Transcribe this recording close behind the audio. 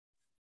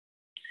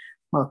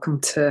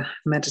Welcome to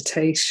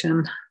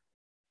meditation.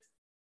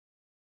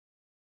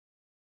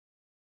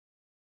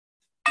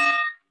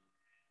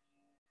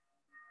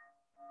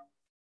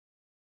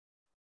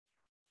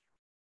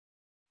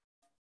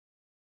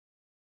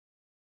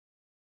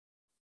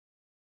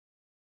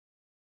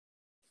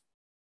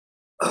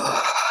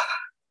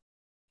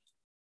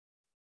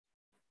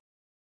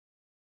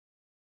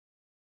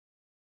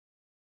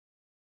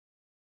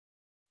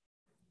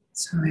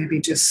 So maybe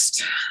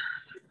just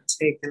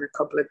taking a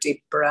couple of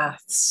deep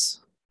breaths,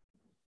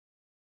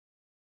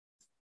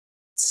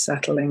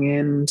 settling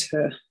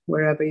into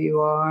wherever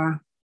you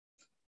are.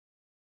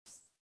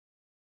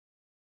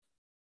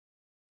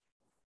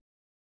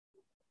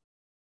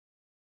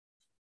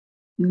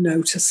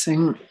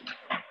 Noticing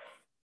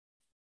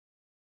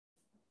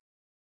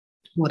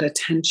what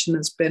attention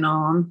has been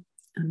on,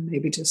 and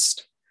maybe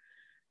just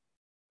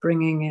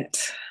bringing it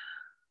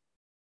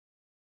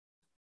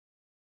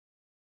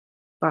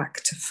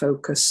back to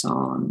focus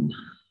on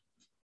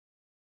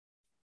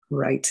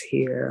right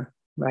here,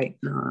 right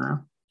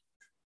now.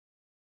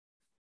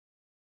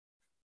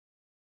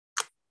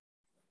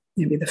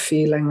 Maybe the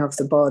feeling of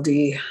the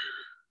body,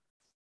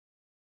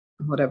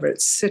 whatever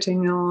it's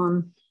sitting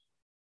on,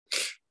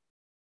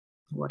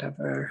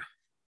 whatever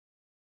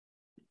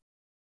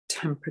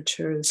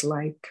temperature is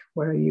like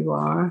where you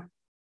are.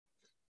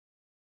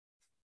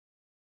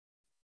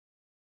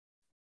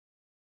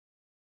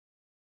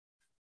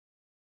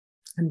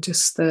 And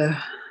just the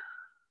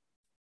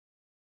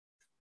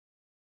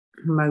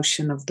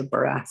motion of the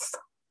breath.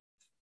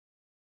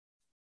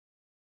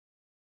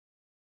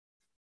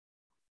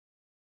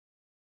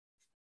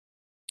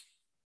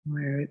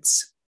 Where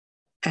it's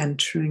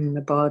entering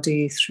the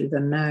body through the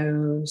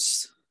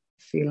nose,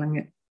 feeling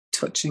it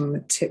touching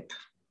the tip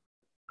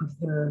of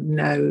the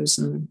nose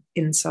and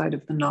inside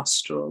of the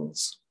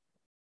nostrils.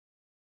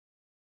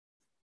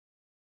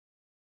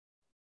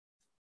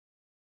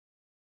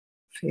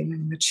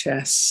 Feeling the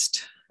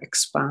chest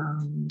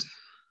expand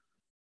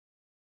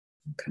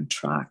and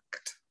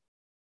contract.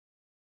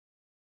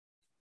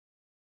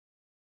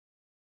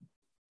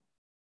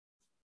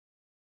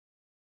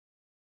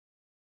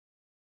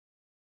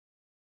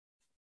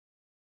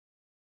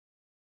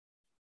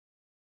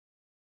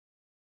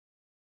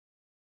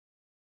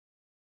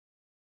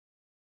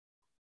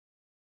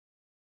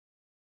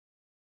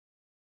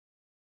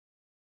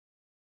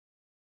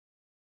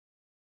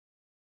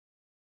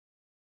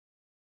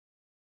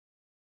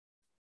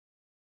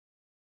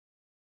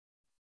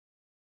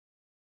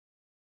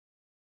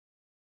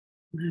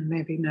 And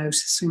maybe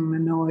noticing the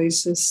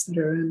noises that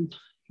are in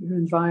your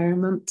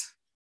environment.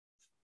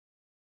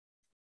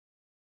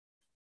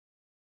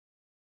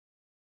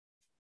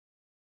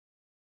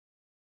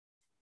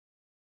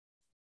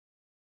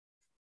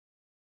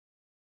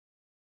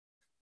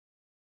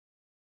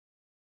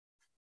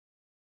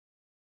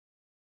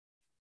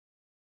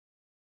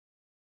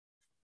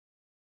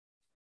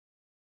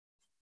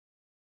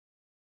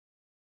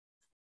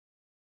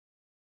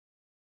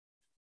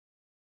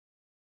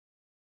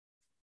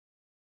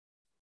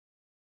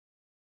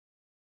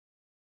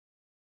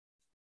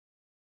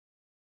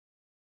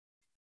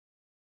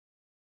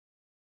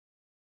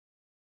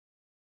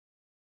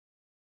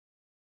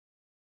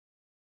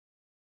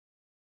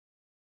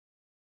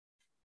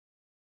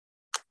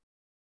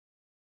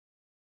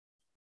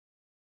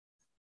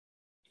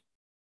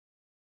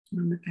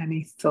 And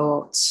any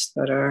thoughts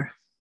that are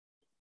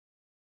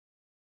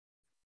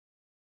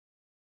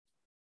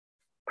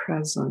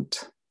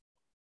present,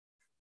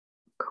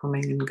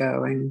 coming and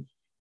going.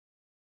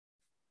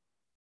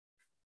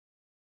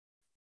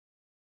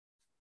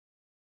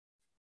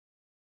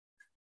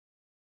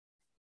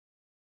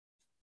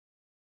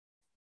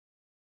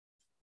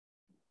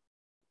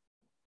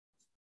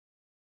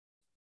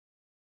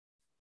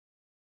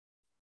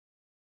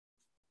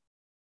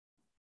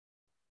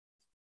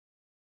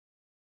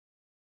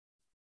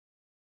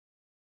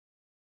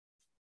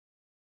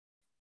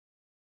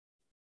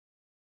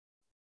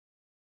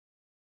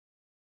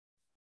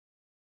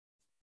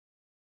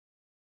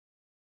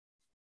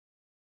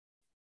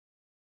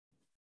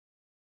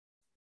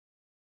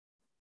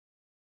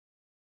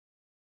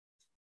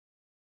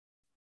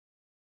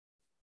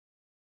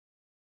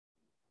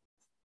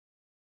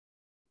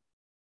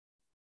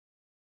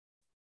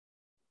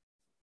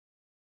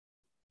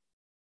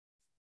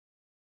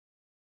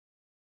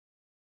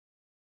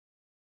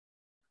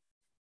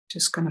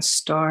 Just going to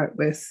start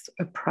with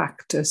a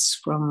practice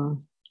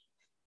from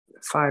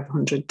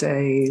 500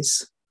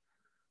 days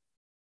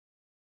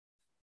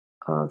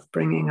of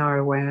bringing our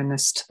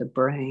awareness to the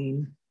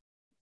brain.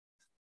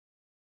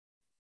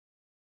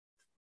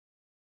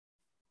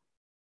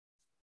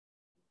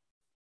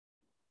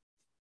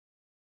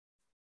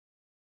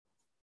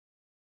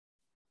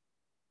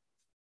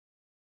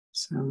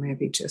 So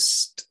maybe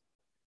just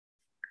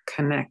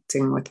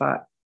connecting with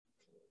that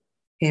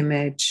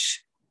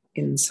image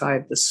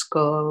inside the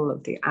skull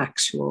of the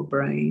actual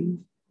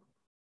brain.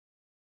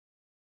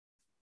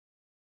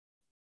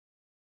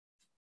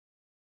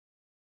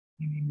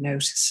 Maybe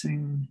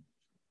noticing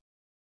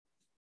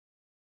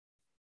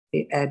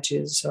the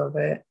edges of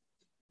it,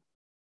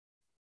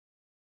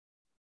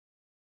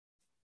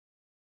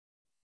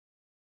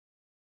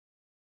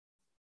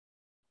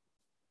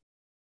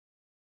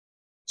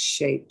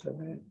 shape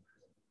of it.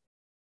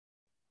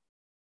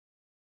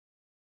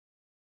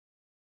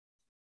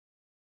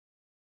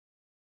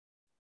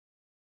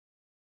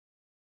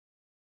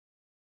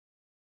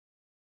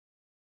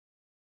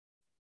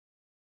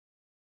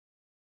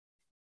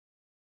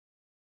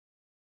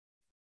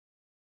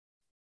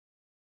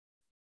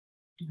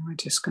 And we're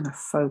just going to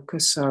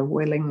focus our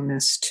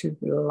willingness to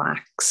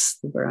relax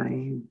the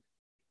brain.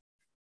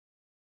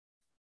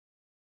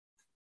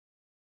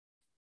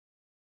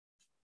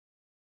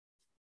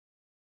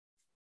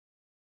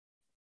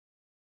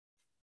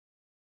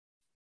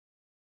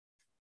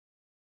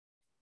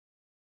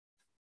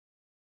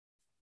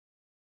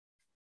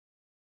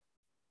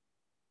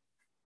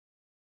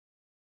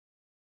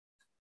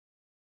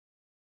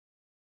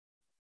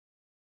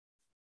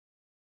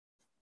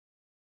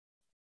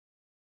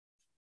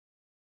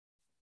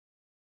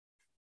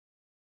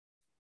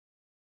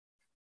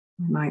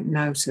 You might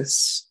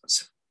notice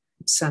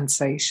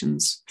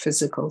sensations,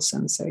 physical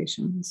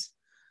sensations,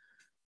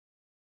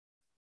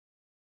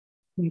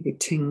 maybe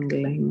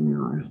tingling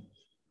or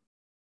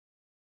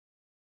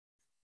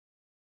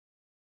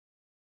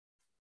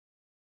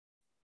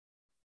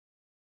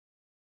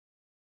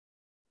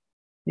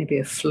maybe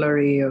a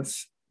flurry of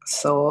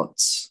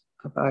thoughts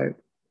about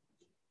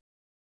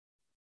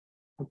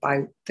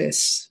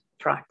this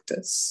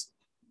practice.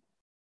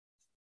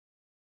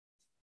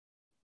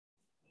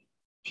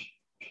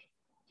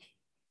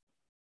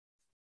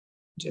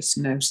 Just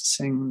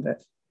noticing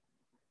that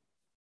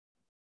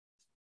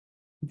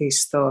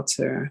these thoughts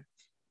are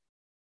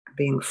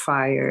being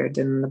fired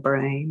in the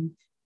brain.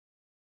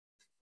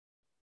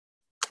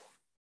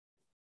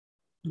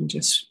 And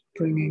just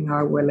bringing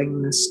our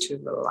willingness to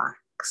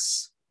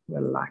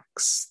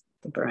relax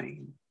the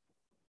brain.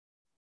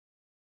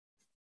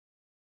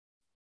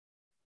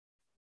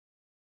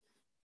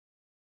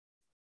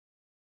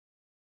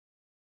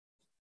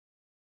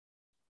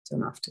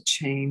 Don't have to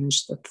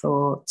change the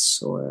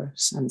thoughts or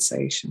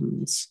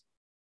sensations.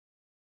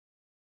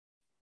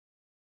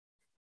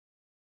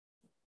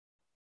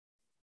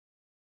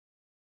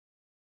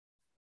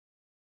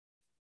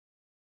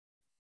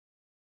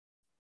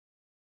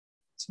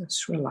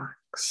 Just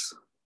relax.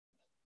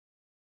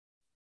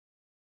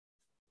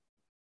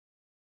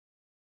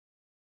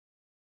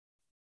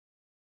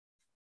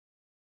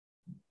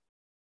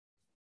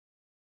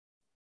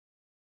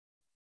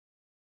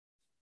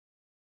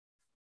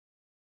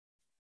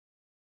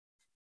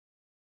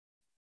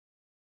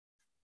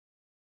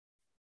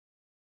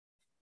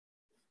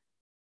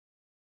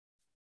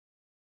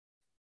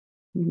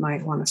 You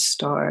might want to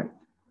start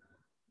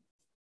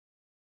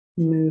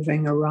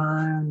moving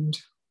around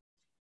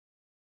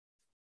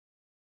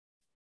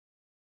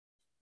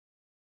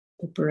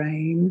the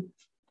brain,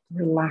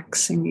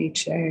 relaxing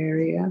each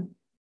area.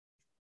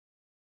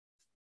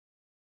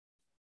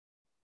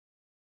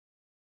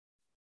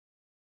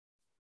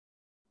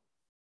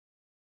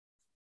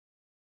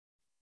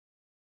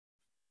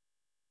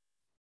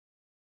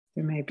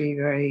 There may be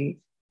very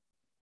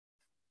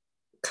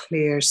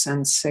clear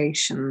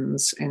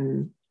sensations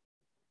in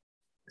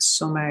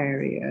some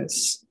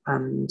areas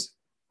and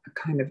a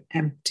kind of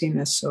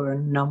emptiness or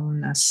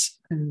numbness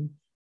in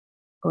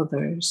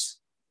others.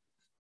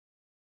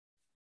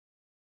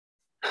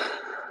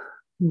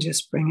 And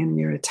just bringing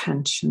your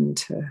attention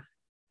to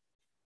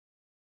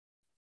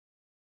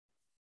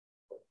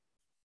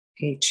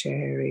each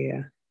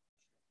area,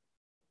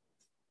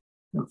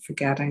 not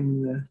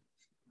forgetting the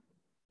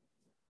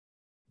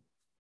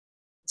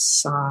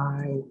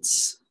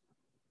sides,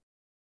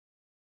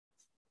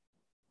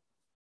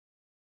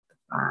 the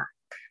back,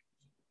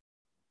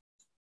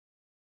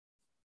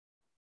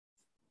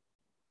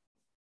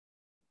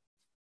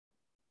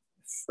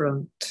 the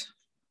front,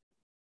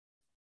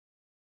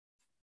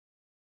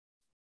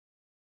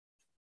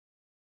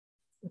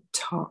 the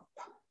top,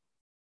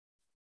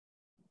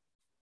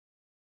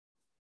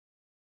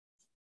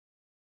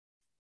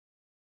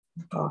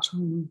 the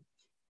bottom,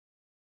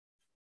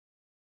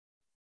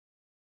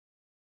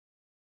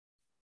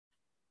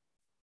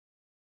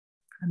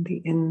 and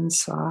the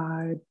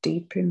inside,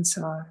 deep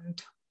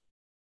inside.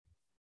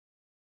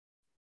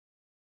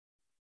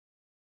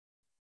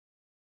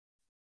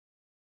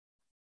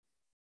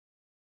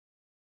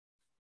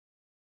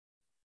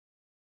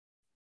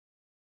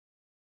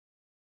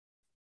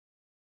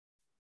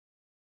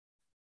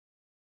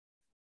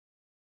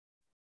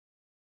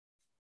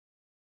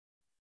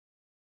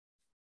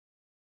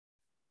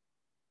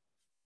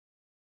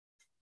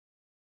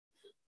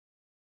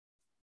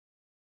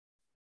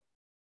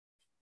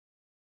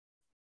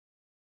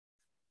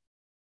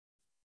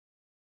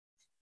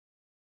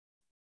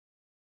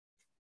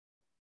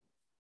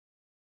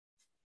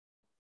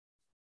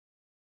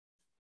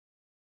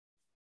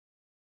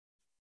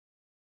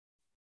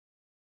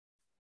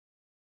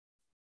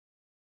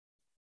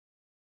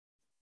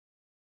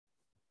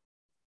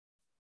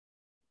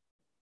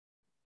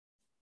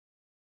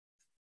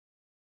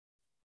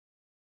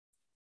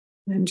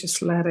 And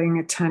just letting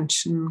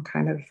attention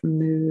kind of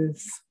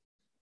move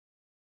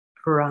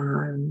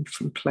around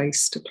from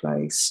place to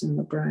place in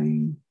the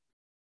brain.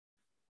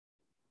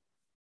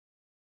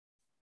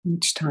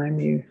 Each time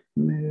you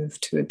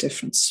move to a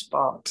different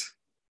spot,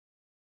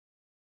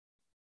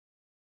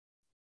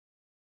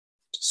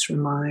 just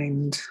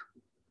remind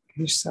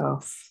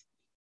yourself,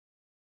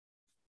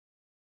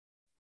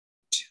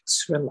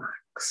 just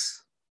relax.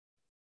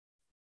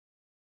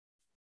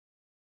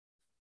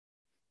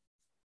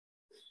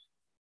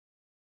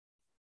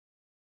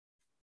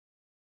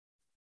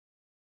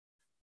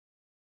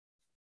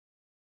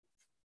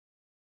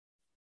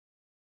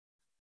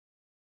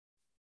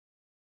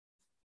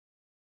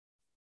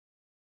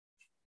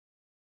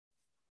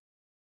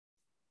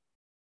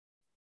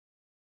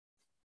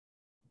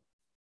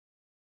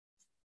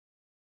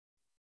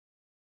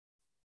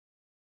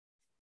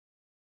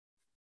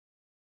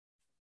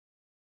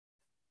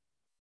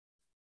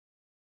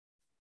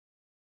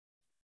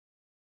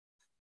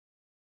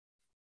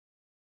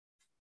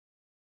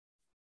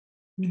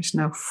 There's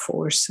no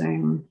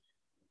forcing.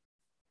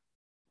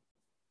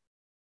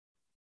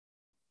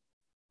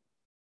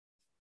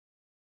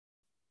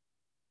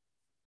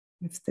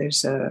 If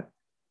there's a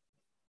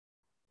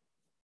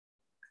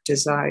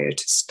desire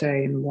to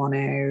stay in one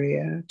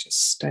area,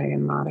 just stay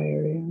in that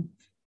area.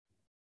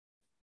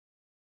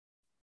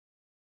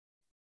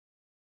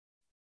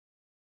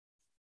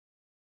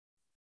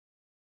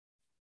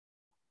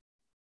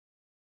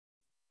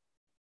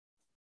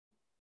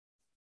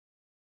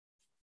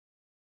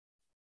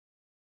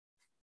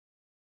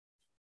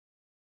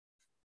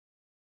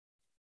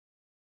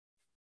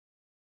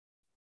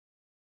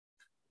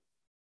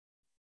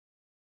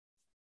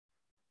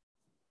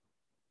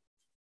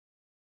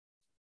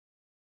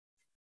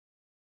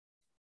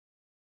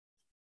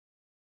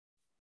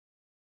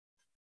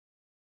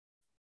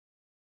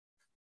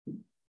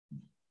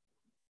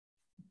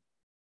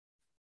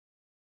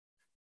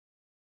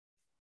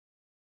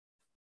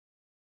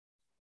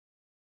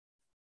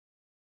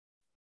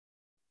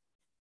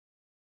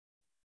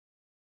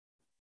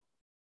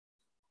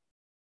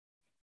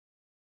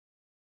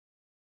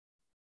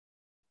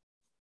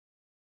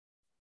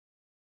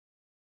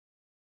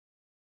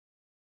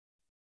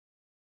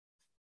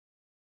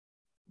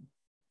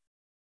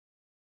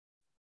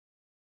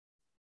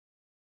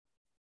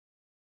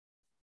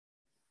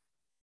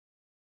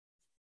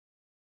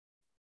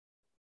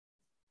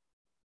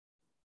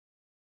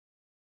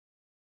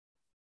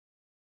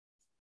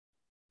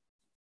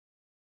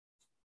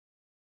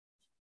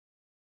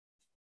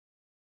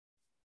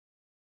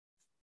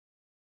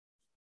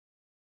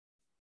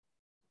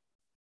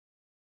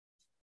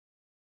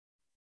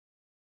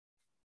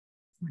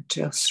 We're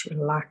just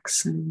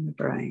relaxing the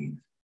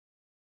brain.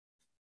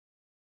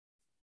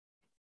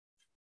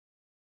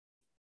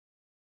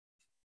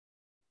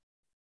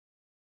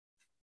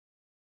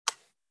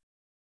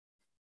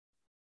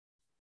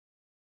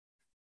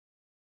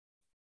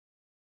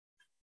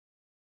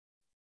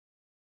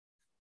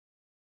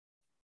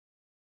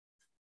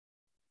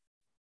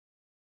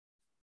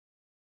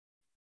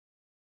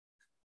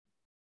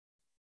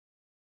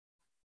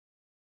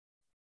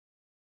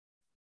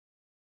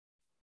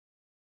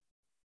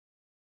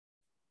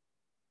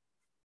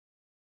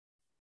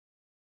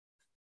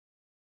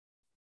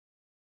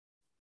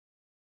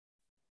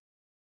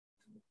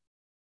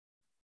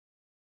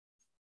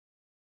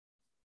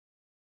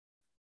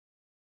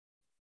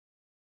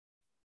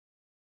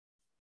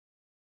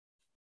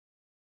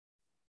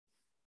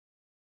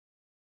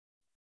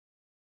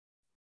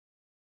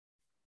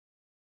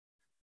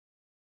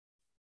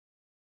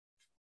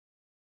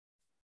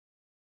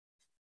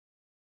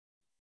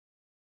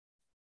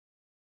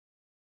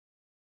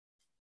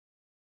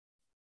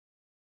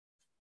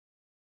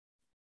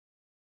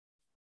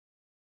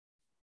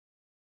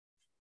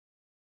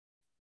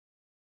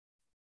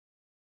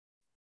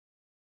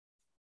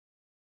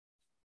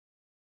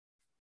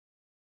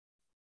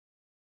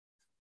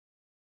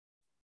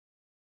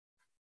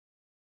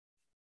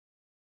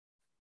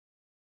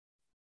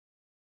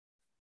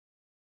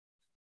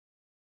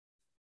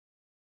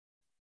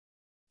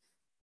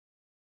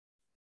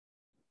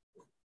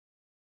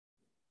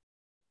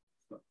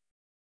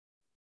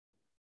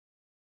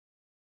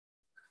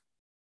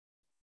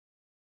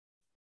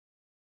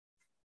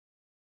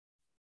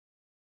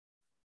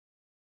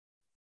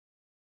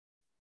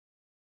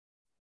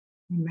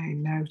 You may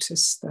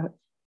notice that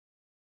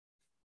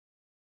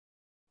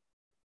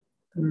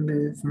the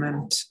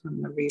movement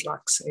and the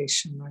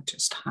relaxation are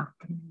just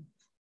happening.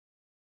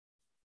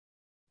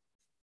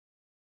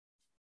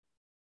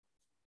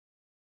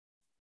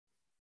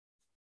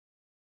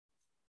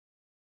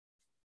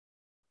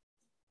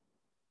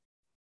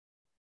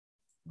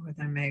 Or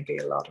there may be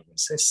a lot of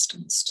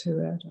resistance to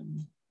it,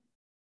 and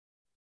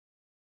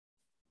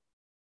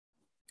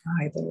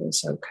either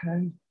is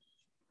okay.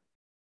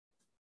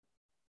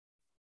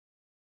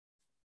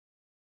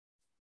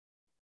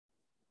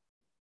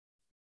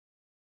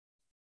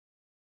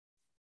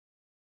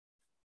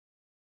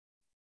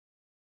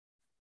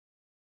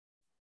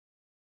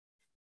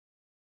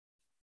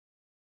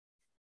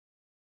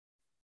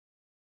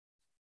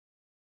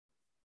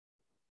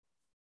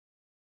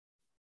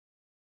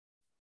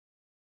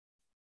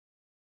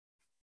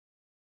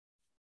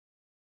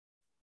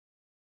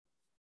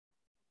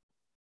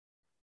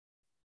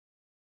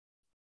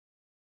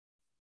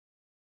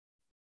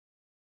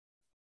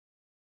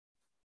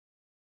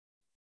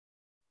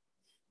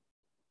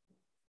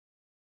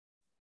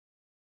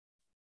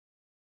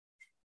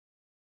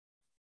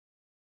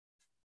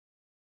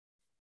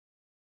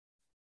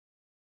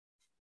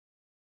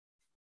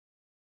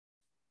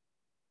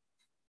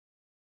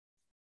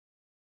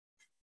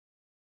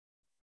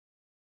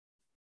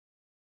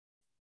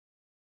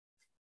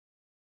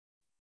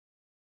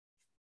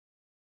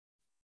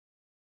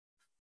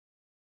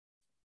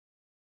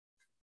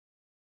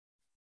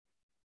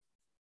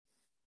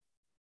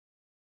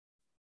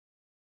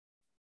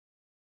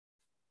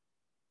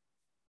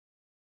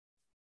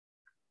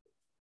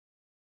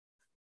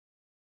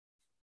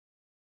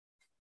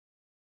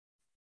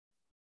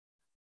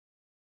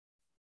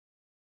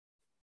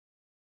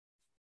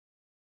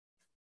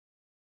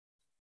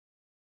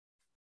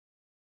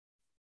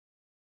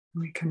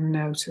 We can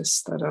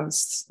notice that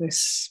as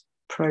this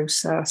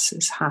process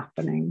is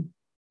happening,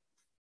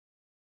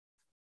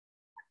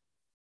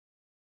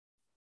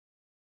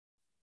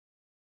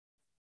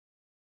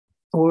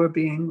 or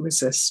being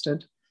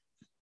resisted,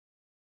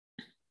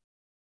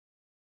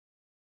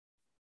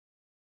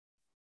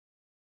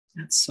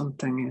 that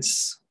something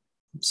is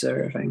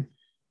observing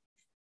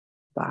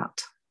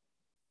that.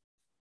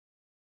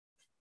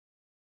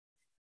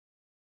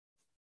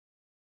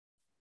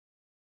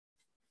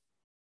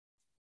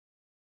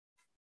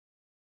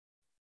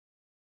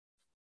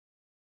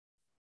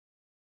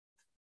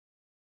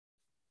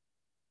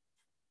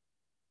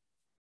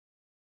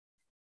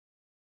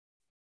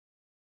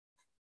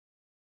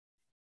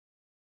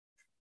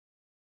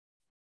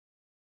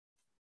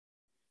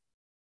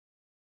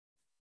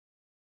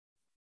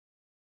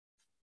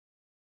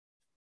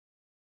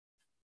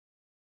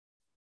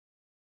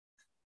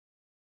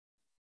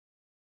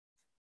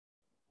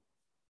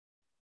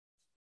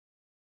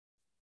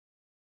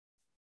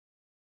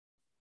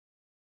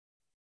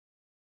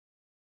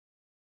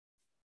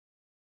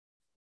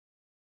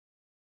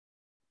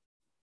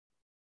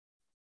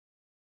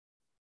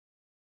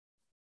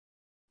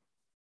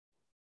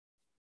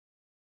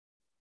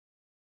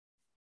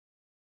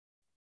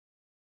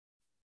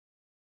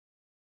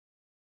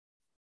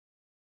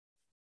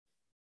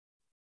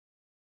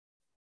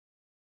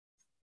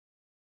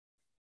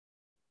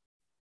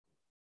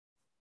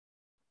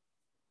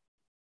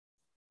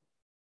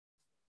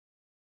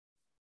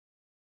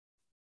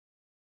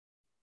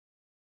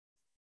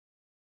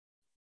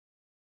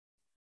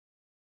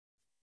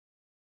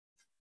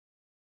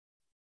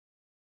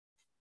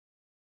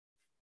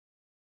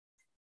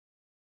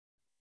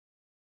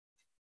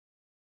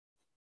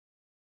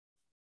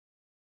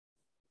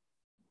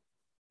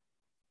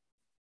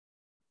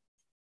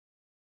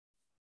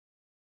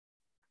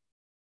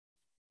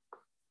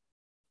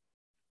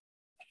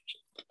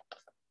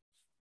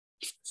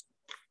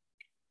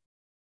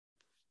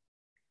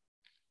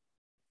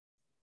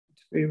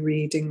 We're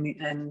reading the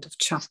end of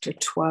chapter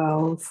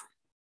 12.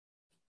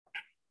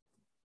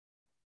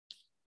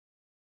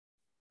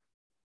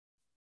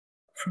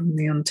 From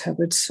the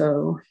Untethered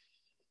Soul.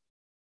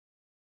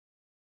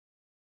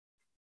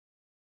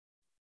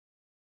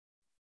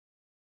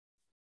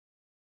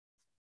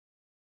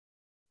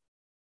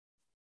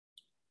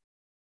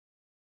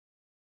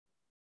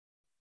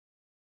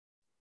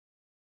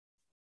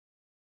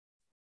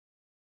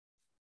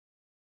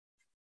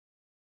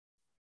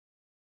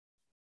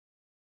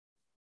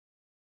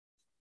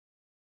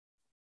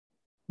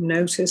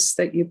 Notice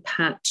that you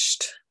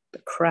patched the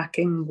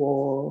cracking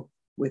wall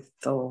with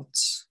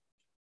thoughts.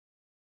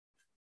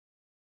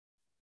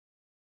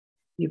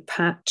 You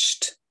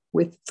patched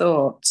with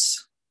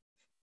thoughts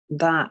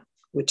that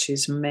which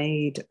is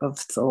made of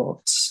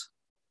thoughts.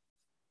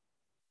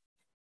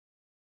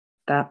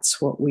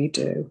 That's what we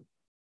do.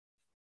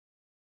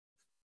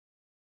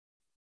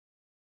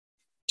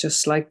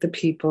 Just like the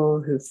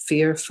people who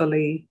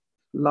fearfully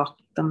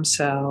locked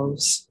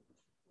themselves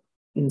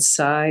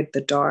inside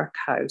the dark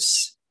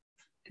house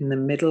in the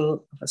middle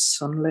of a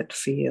sunlit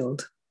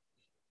field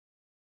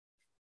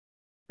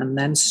and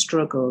then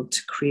struggled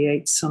to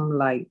create some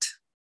light.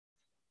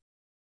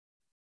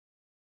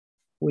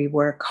 We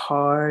work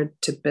hard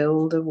to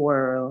build a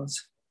world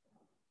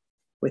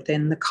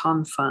within the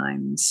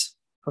confines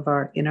of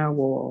our inner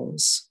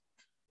walls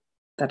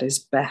that is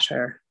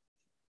better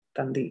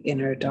than the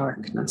inner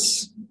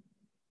darkness.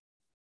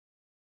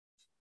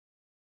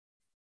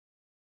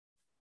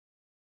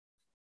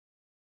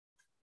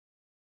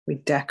 We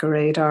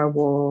decorate our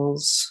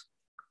walls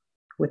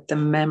with the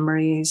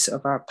memories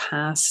of our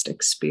past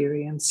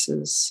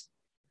experiences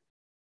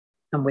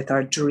and with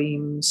our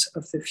dreams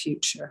of the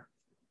future.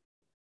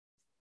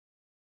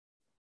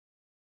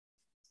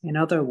 In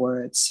other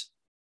words,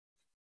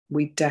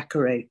 we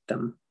decorate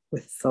them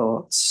with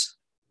thoughts.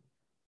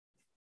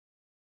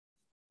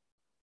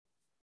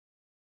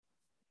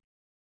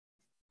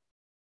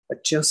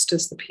 But just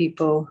as the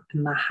people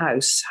in the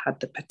house had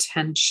the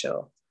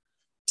potential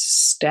to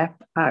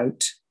step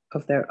out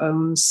of their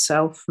own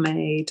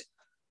self-made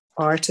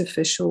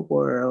artificial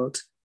world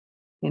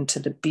into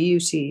the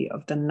beauty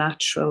of the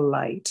natural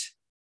light,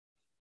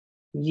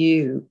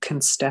 you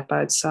can step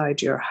outside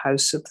your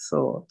house of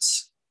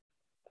thoughts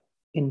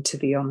into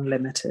the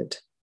unlimited.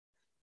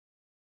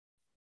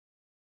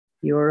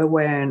 Your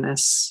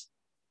awareness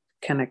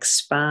can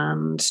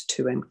expand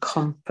to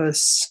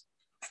encompass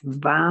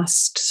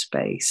vast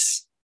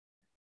space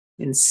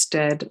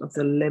instead of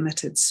the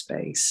limited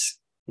space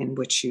in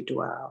which you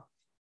dwell.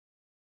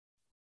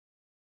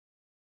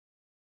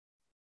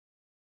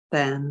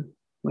 Then,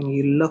 when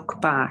you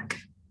look back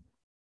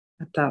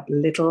at that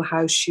little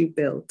house you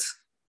built,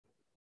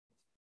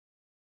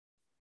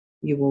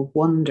 you will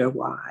wonder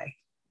why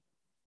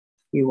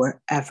you were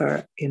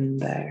ever in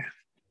there.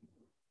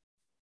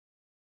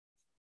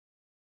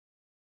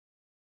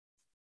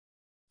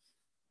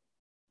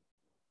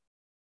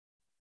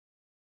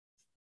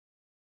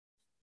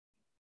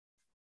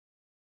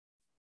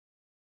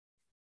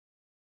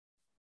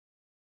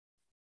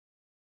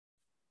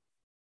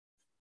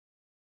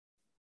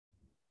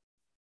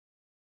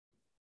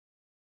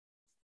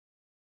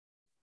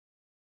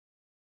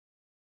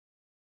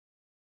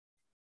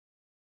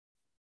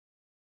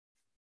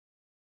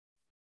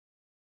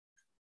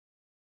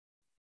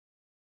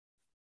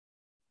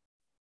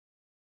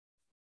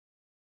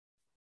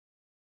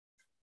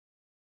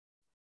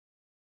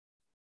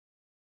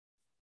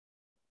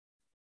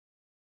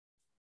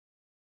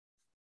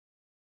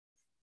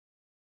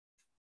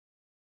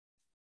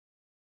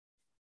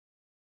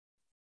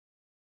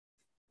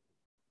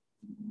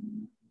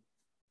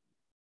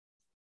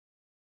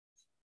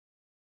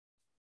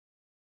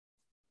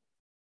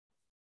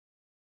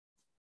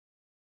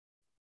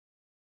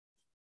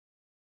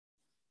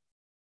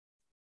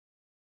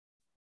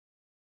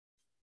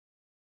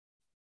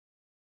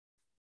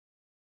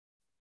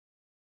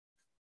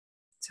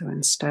 So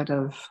instead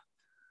of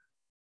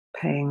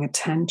paying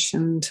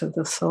attention to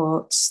the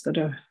thoughts that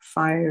are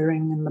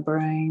firing in the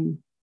brain,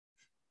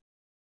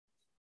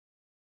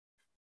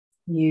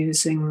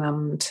 using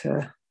them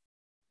to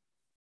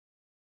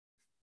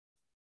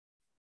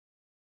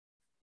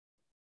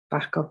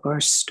back up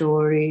our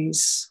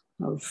stories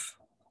of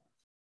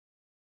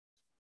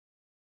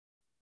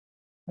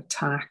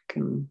attack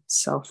and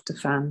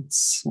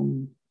self-defense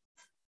and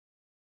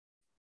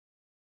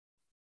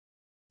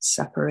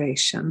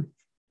separation.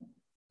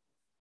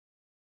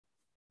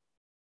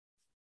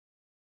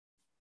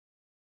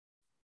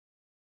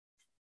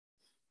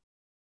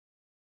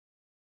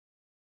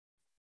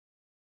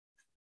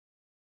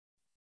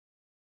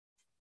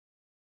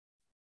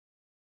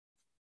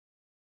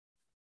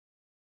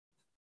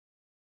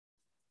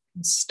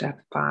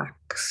 Step back,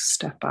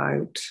 step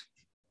out.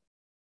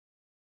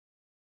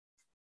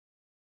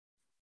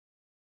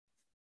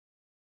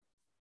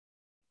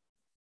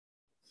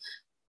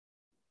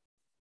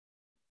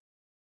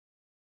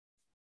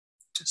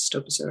 Just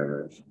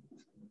observe.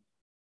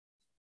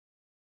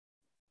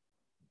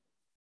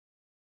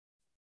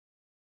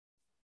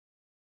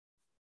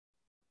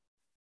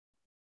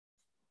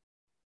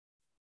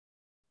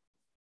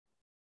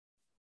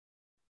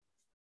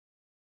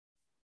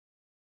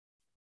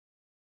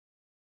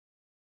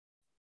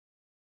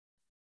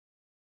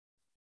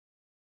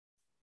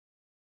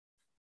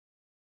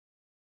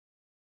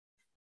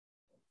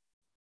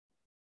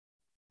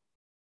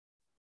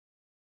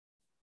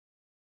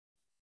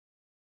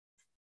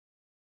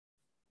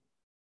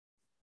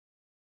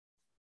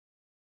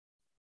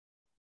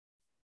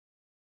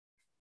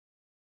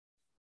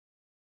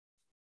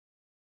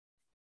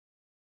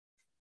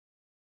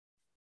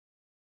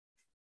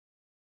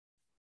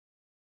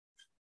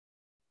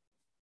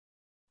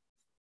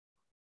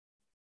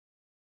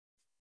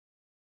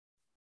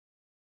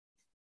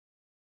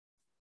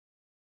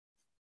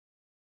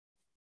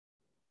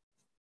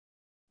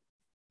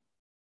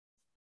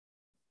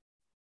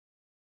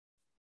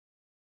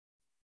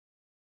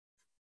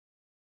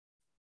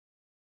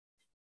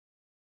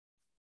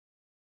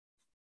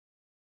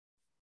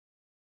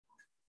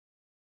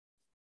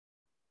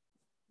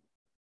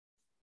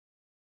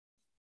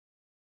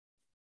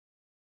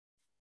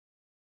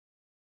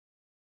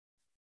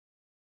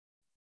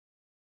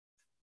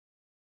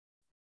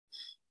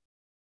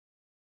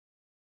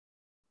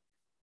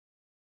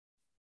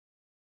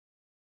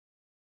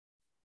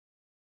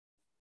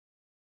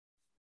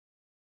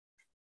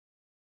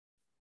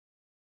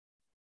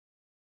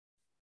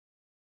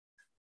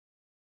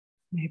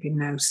 Maybe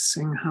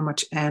noticing how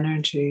much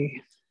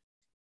energy,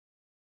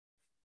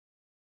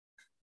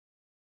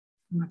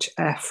 how much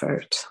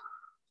effort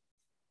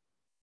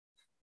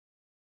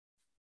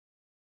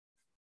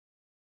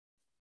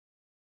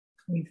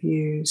we've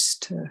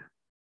used to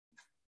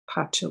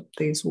patch up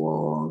these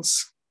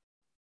walls.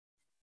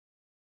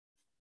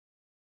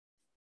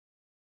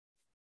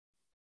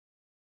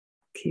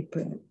 Keep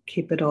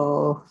it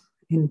all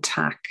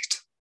intact.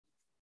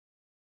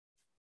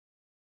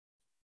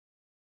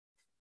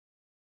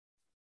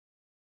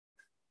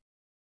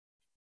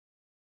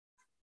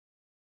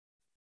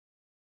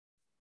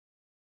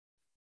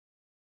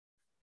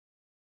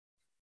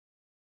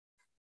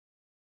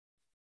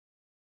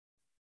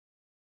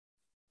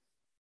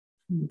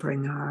 And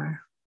bring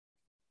our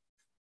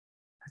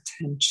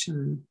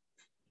attention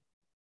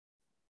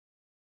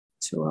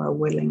to our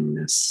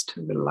willingness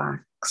to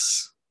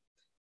relax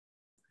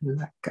and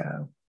let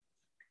go.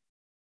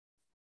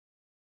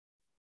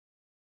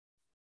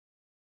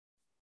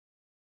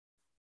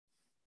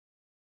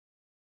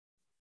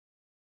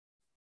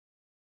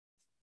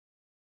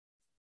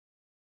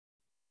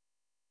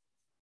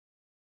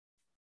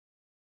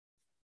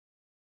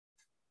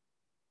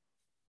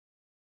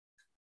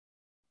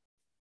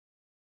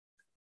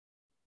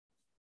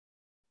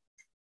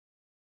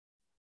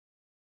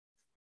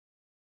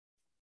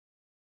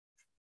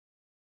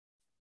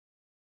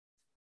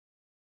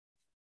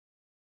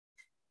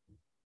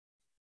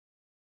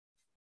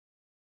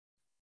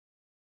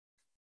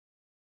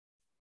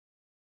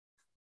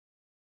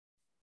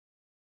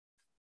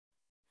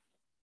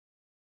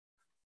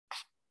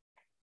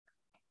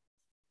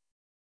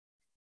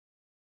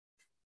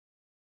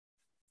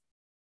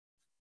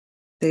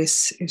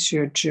 This is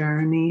your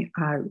journey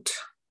out.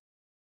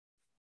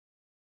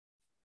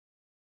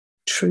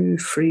 True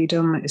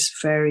freedom is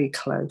very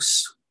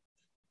close.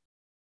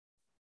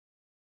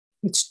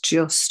 It's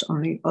just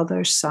on the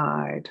other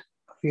side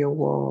of your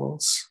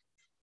walls.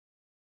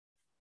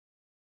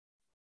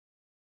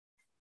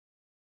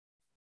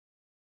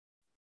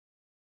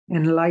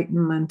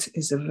 Enlightenment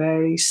is a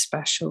very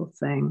special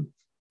thing.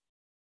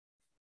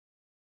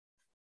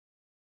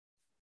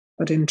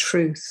 But in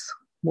truth,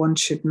 one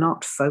should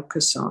not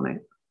focus on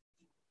it.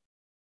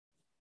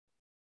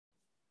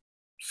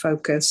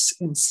 Focus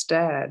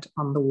instead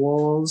on the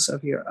walls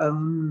of your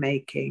own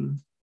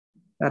making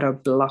that are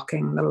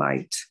blocking the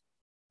light.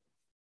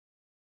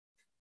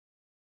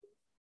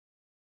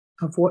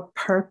 Of what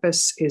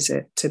purpose is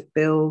it to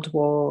build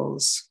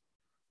walls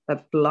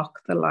that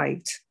block the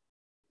light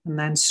and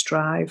then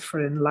strive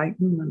for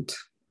enlightenment.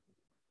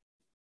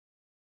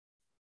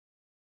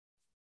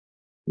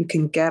 You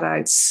can get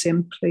out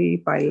simply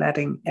by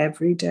letting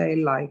everyday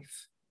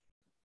life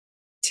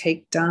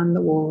take down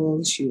the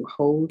walls you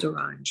hold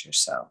around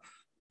yourself.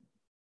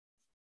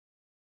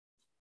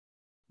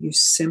 You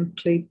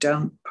simply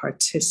don't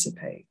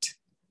participate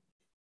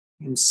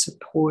in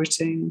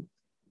supporting,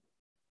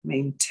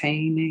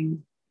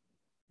 maintaining,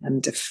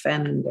 and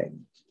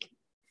defending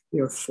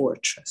your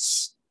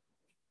fortress.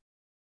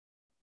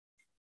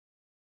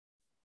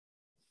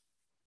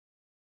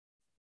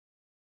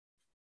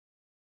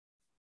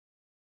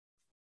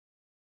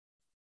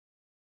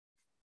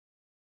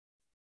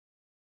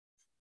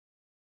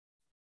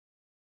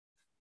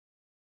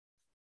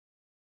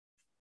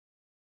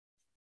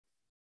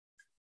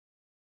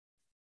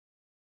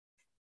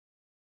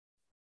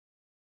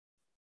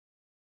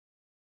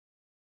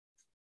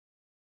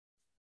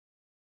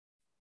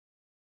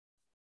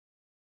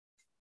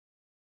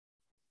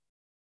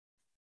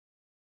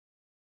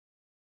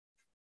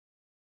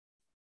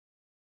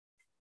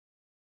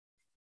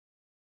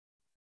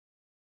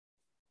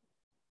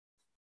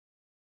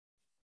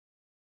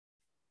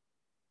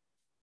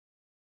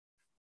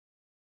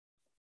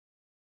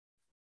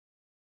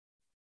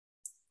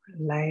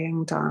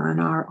 Laying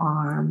down our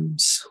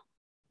arms,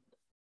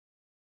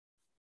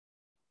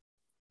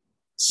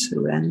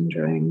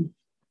 surrendering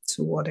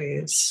to what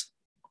is.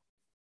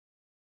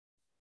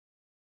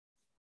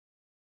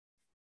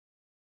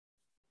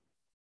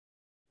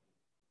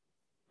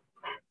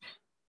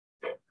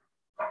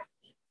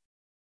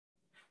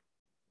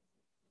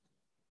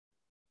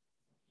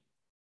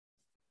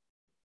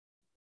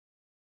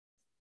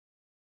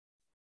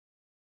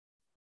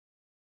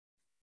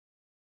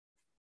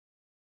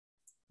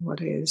 What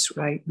is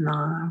right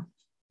now.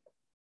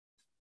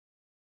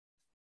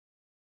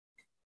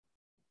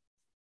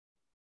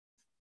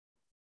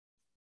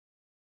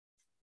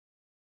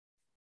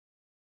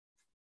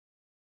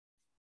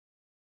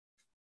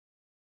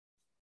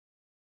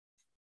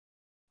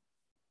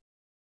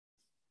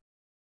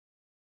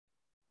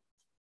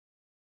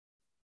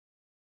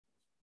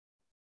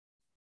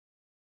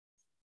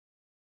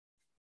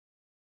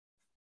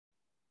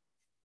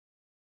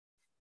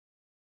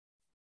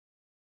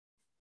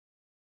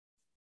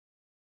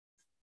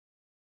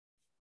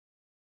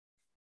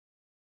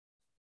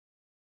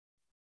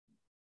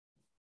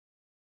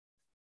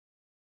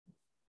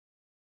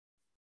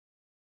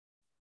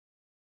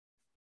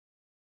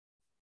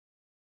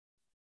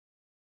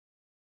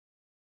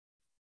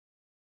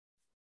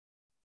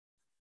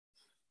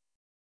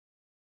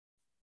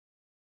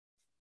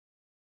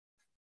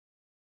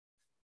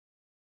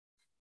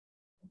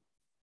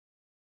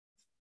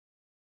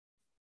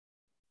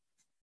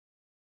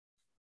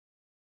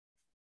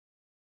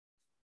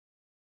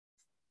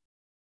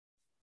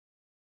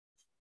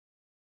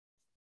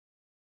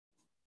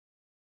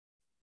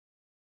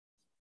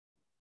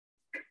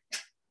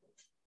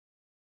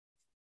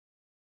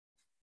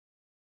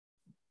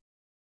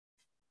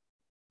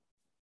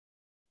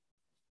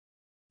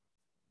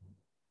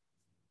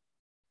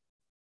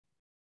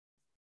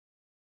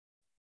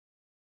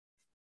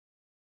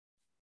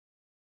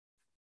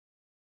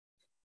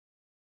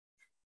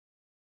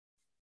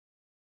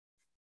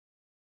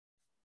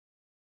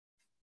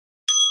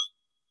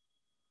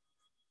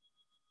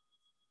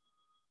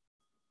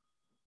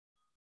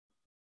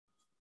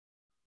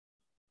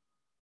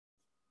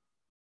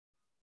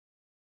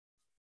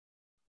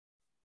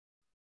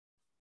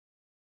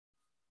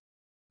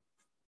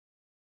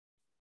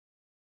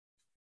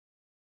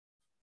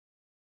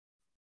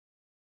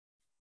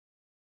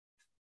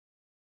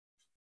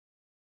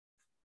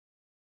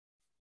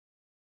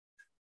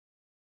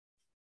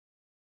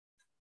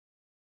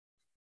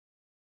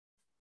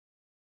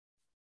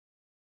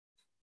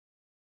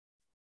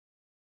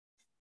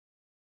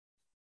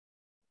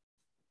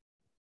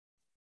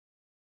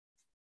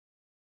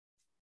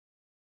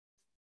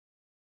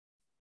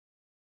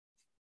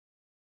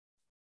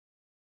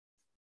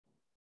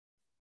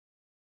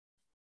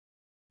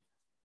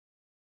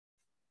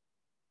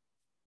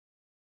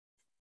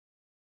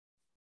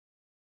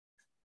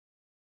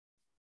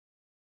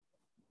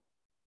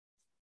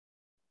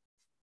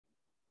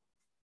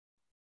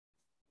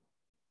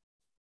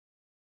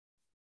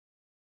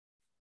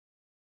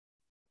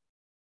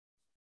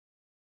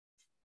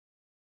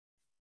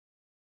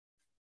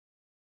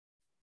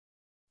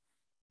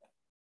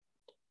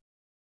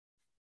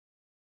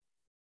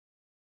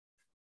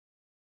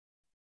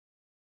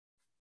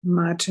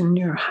 Imagine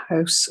your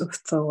house of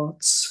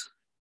thoughts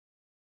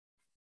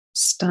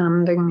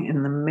standing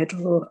in the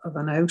middle of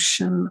an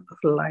ocean of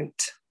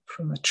light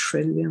from 1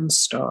 trillion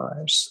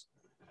stars.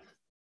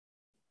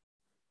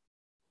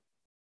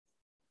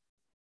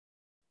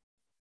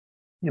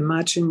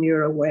 Imagine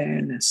your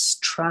awareness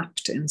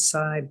trapped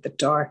inside the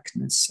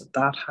darkness of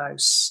that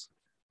house,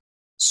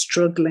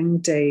 struggling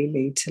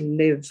daily to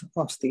live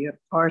off the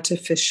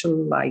artificial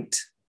light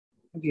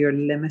of your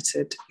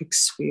limited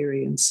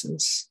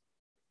experiences.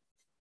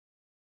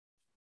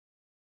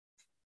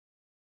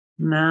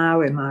 Now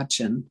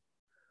imagine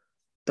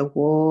the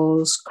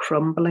walls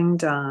crumbling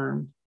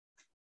down,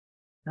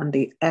 and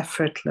the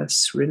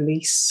effortless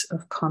release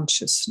of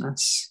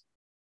consciousness,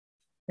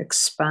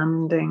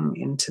 expanding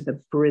into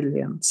the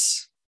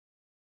brilliance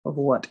of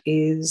what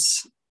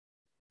is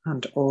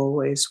and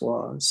always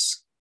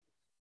was.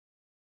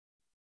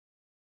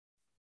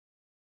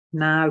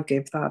 Now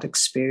give that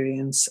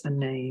experience a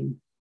name: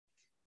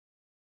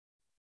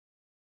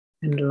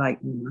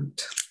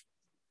 enlightenment.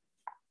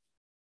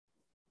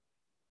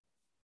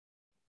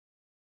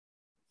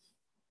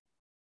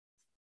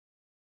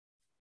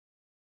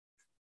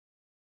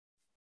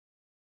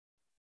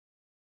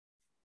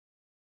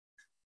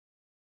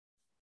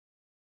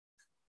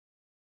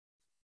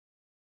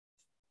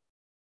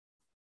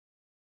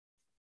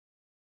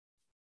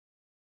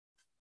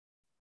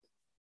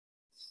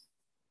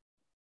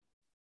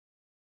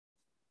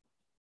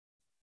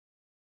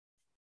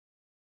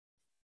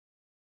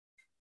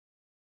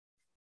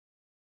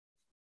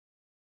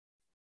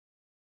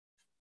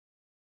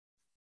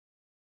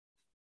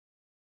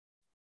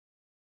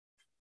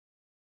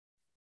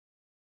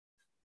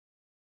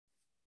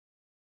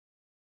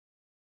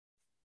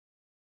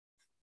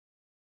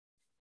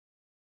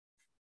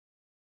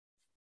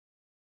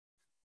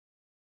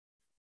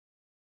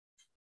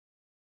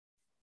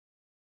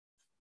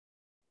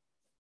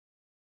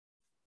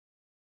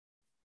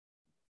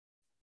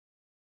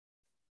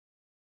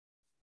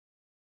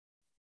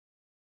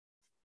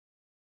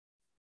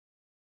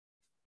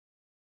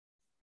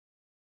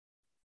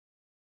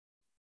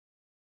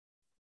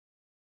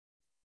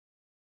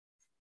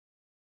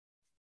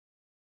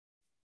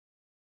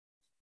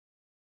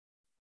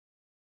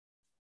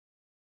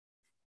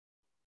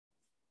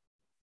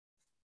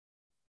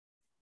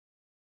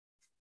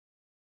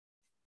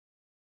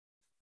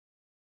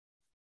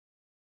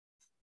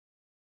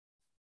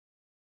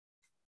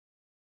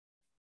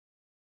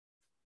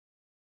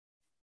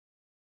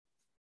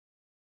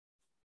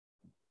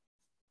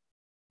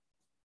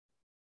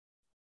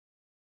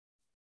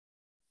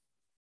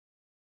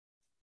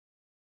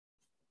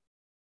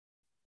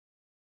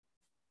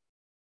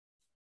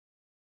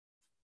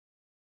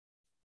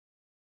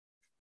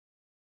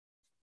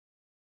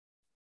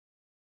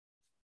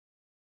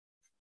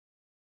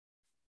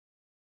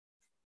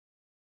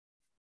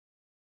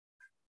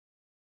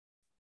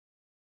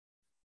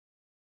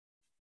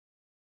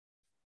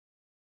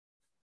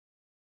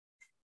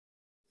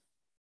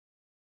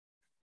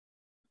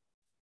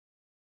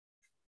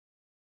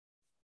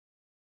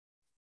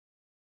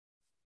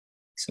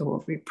 So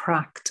what we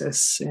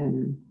practice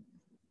in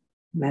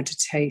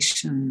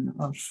meditation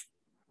of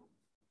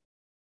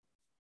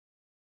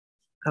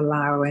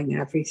allowing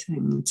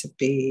everything to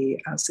be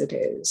as it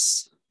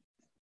is,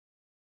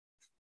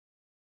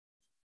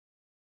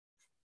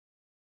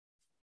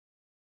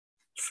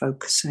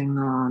 focusing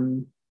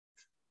on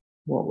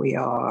what we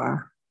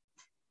are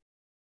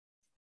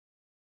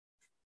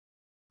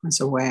as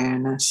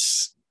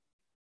awareness,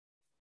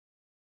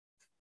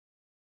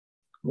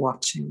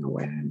 watching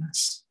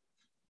awareness.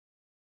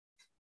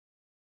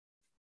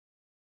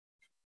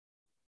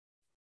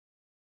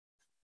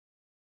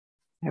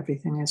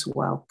 Everything is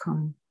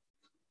welcome.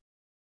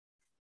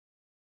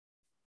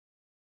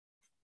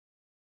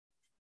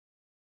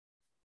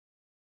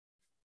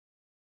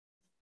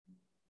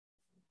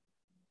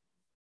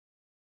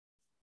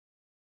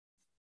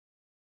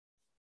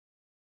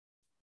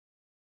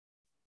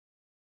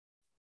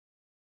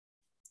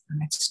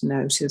 And it's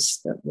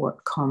noticed that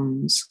what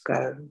comes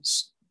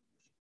goes.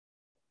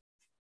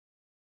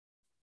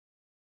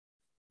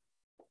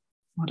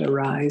 What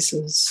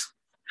arises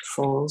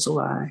falls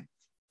away.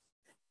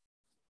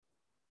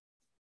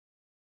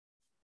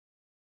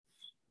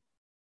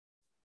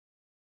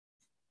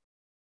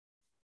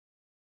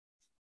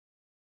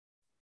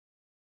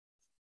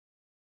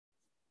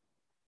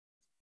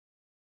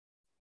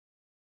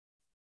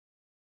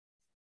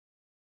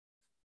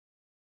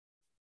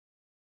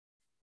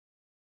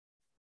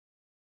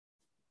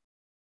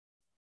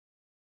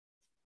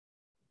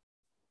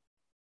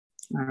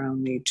 Our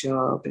only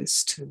job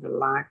is to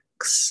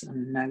relax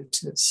and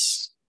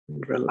notice,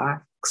 and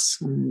relax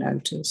and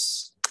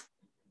notice.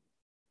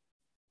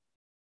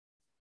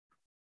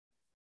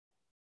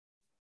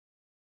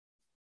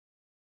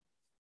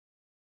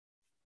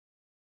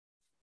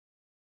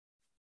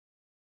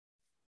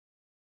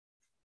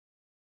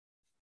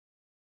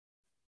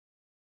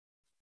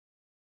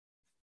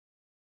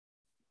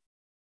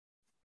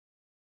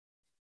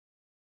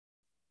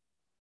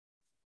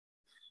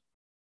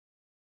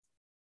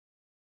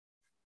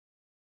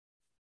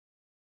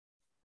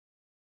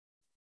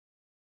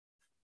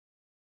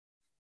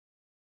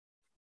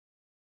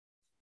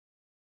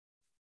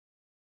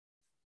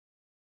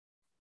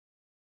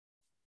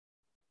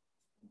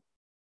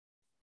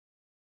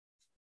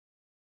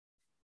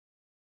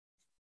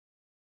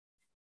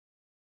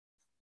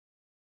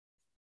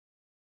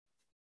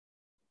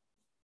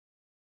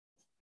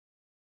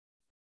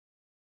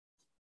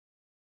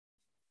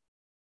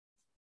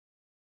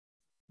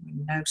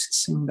 We're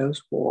noticing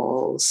those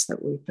walls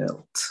that we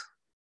built.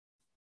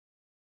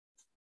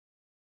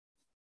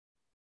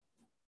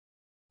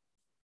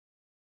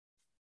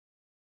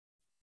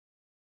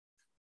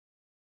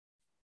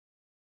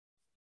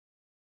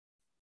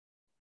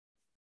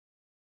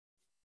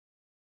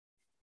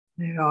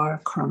 They are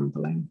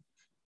crumbling.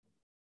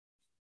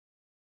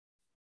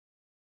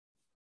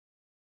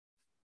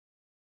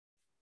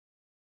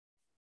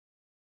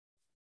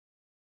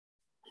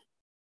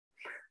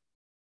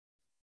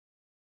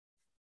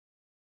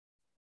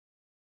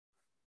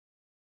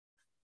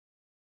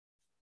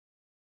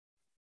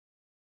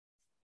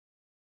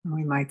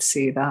 We might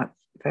see that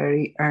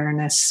very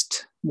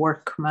earnest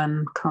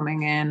workman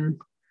coming in,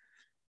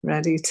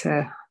 ready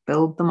to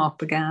build them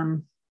up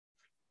again.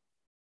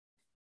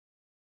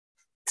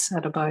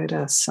 Set about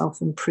a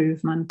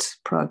self-improvement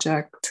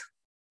project.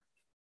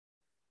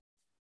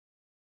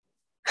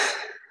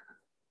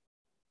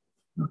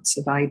 Lots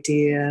of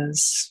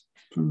ideas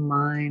from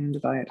mind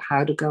about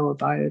how to go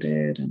about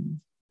it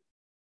and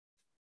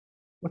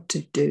what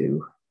to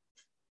do.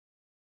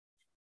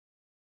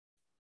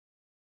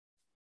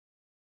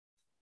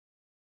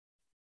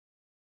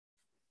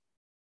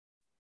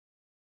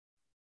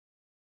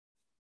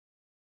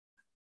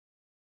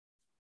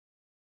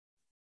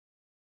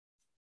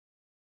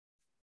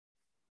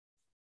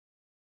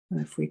 And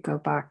if we go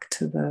back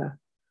to the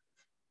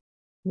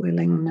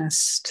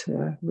willingness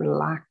to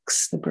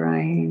relax the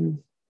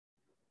brain,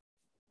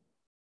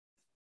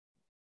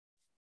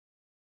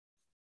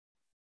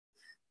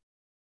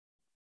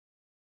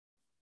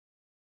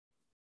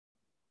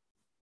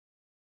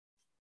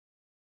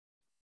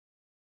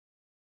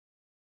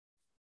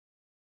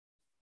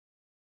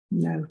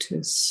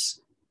 notice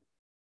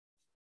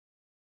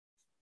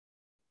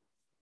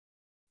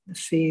the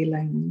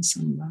feelings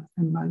and the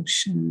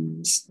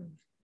emotions, the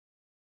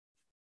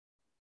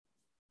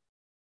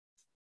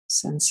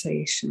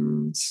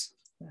sensations,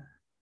 the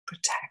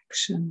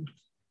protection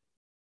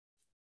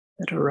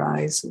that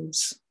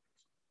arises.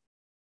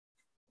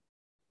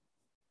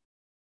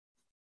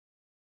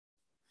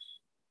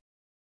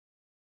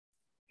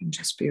 And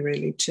just be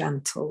really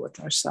gentle with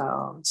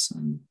ourselves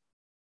and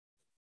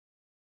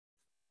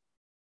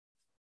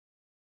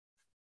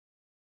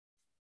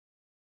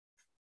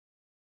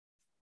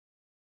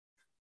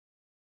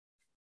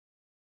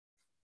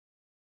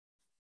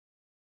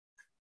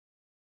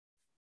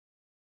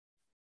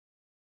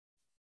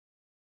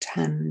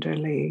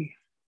tenderly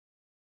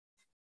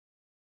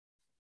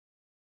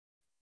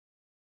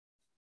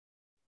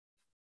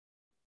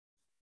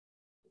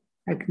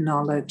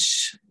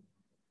acknowledge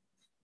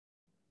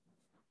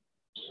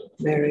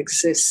their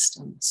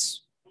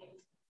existence.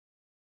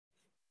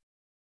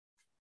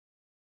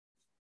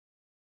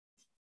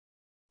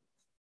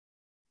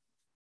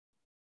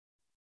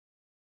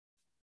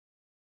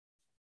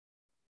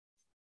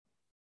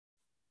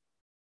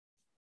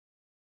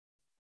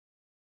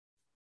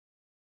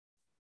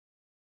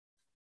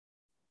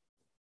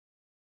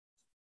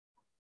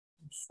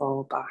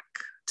 Fall back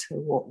to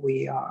what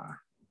we are.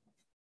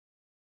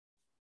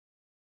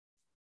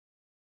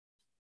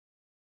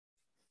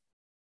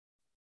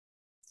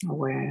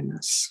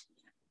 Awareness.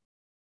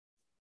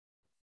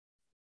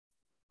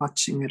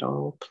 Watching it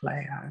all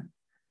play out.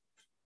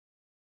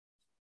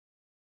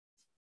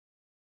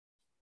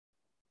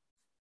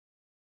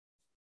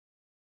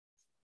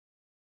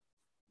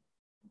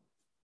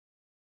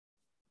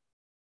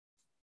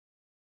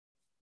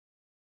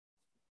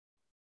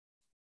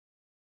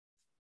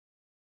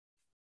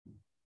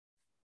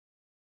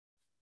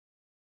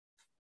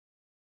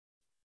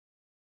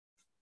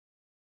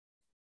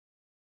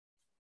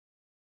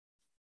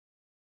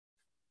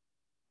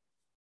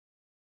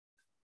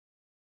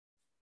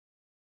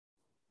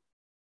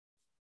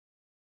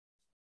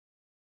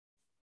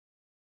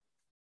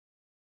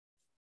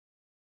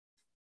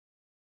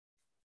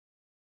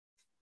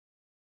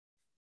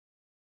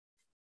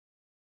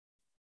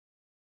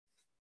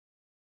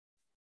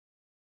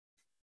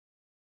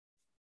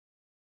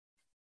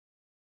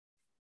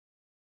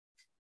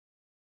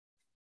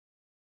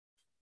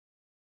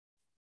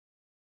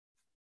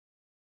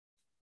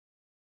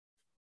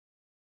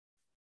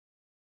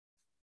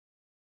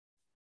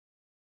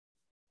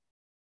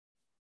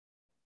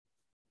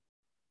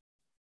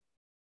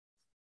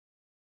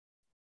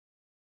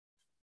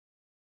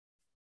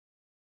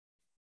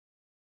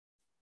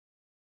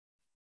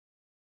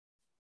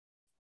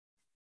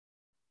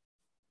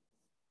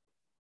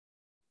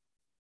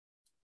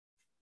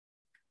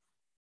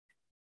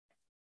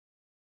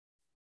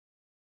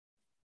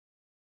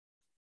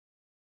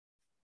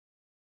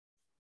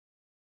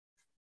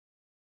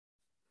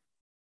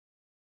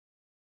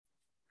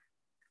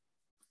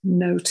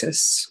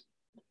 Notice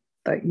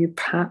that you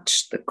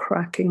patch the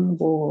cracking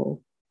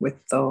wall with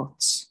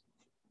thoughts.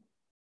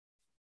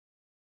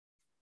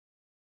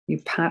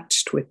 You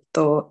patched with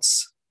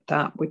thoughts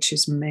that which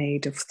is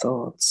made of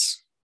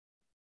thoughts.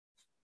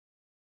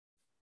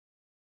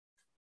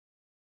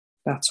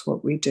 That's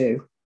what we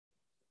do.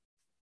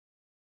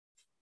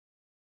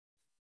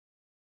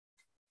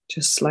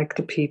 Just like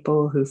the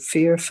people who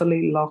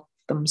fearfully locked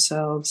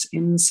themselves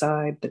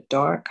inside the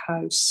dark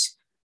house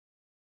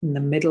in the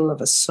middle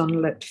of a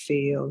sunlit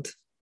field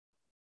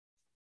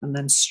and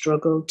then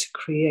struggled to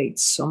create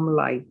some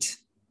light.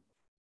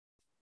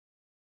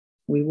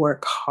 We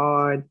work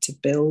hard to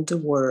build a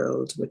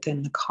world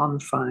within the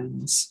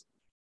confines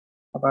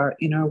of our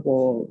inner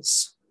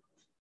walls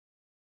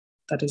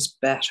that is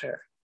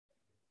better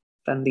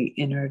than the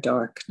inner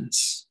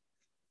darkness.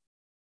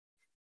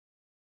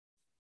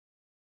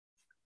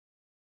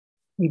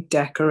 We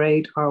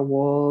decorate our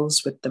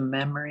walls with the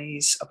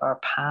memories of our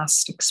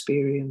past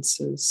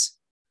experiences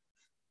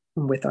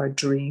and with our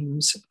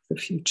dreams of the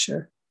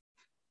future.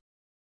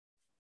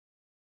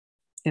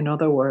 In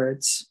other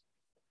words,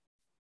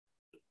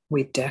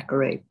 we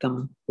decorate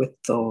them with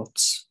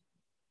thoughts.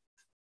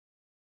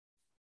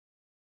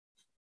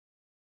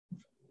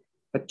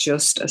 But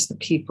just as the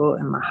people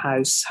in the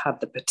house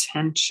had the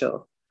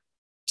potential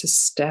to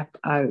step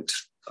out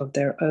of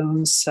their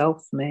own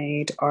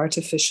self-made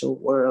artificial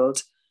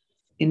world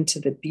into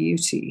the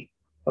beauty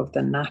of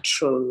the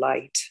natural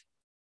light,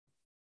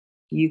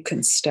 you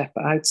can step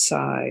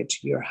outside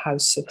your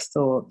house of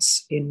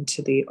thoughts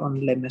into the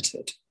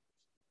unlimited.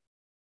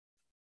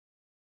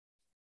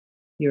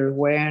 Your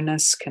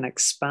awareness can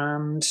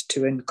expand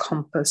to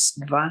encompass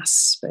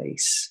vast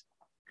space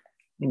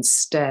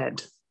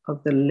instead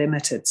of the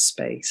limited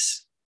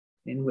space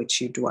in which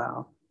you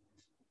dwell.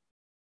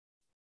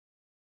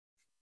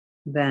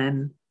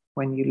 Then,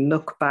 when you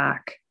look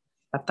back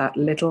at that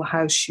little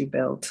house you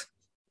built,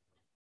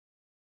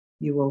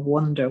 you will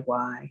wonder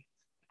why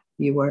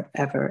you were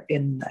ever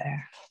in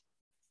there.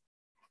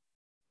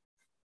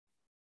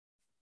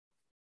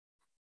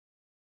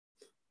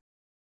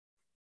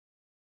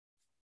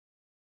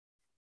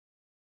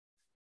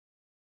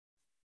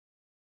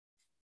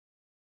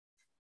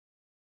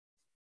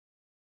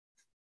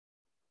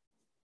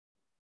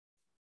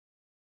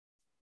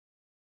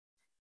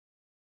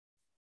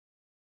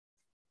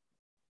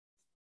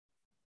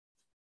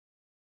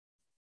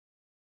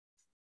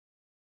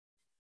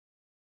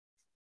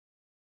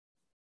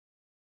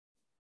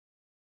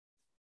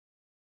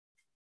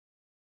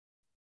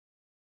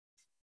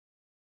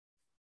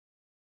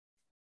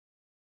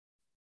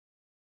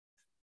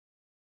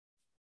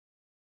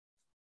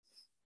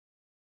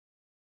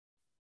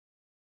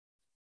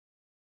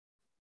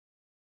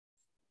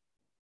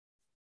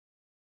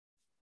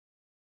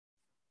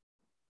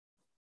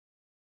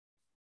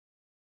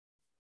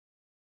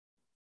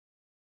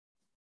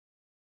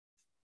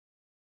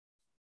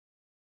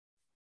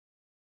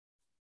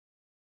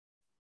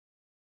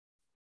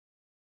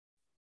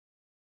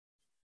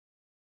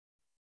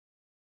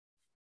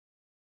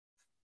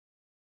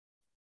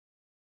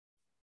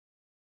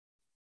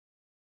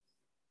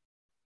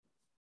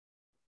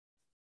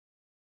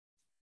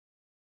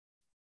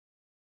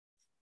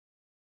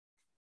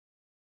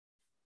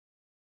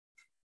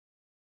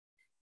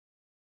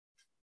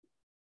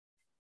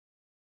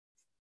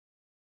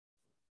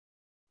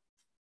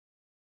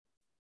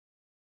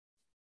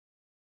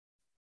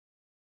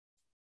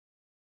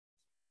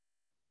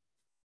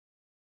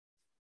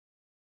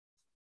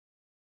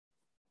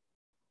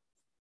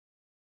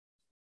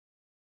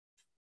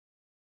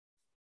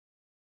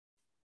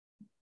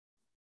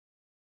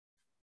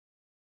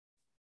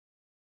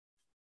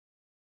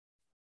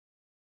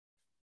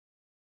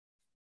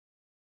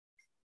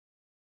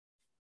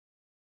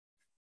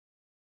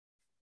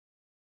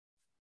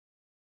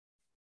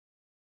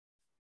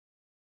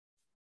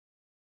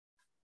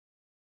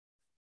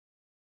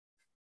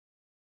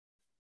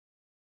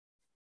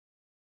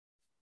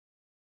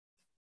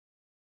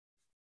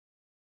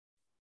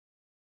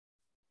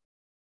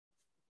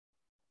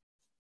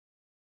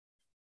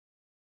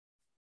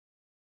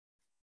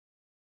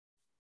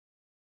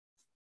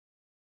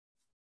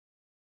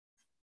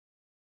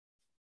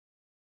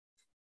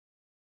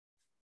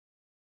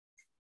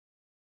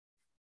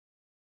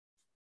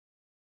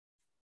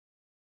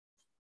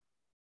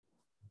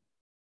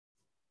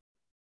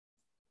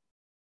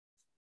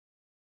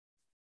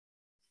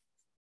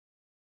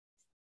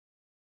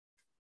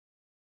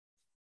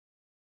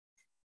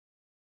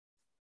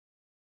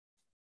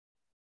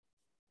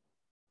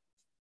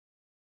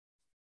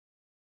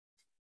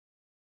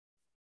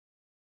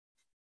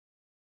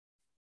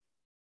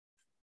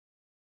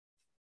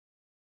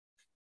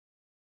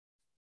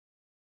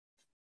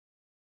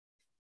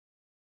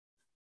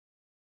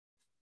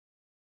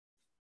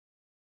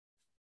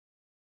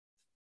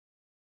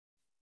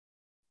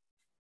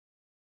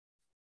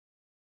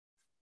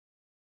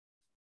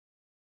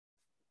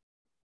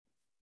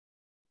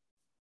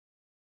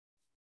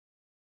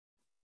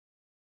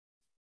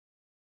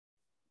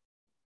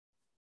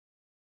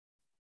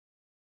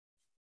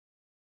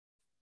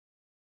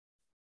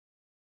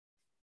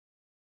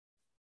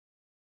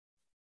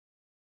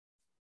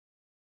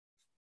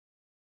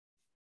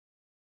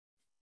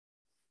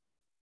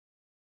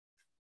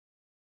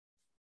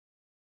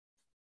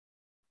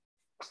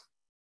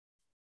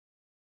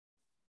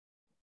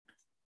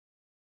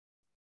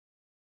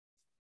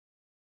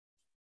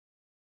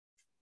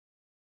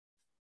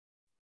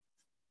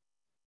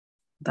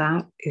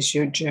 That is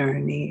your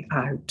journey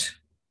out.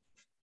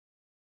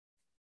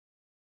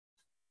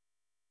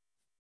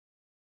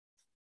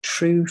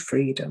 True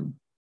freedom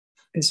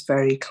is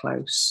very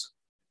close.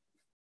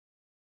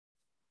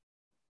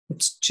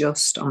 It's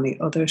just on the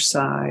other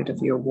side of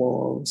your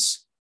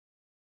walls.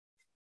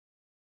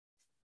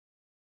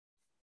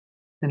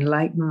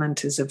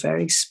 Enlightenment is a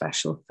very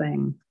special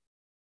thing,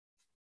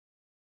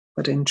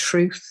 but in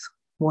truth,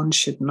 one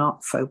should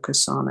not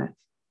focus on it.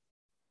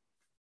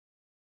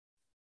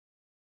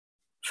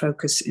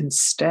 Focus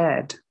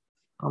instead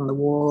on the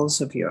walls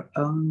of your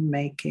own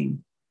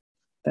making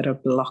that are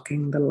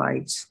blocking the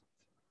light.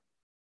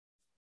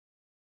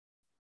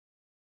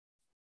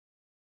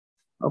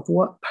 Of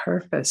what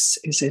purpose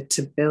is it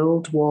to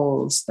build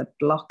walls that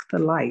block the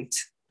light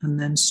and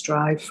then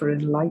strive for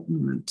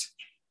enlightenment?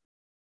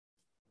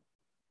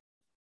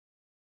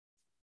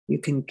 You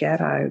can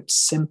get out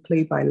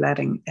simply by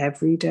letting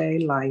everyday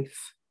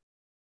life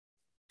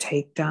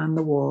take down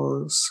the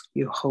walls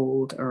you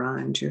hold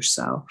around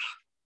yourself.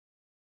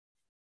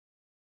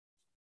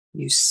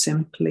 You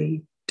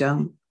simply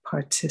don't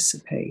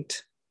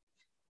participate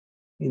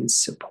in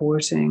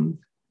supporting,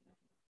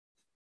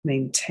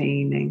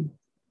 maintaining,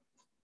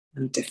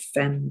 and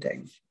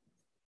defending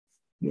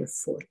your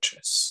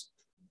fortress.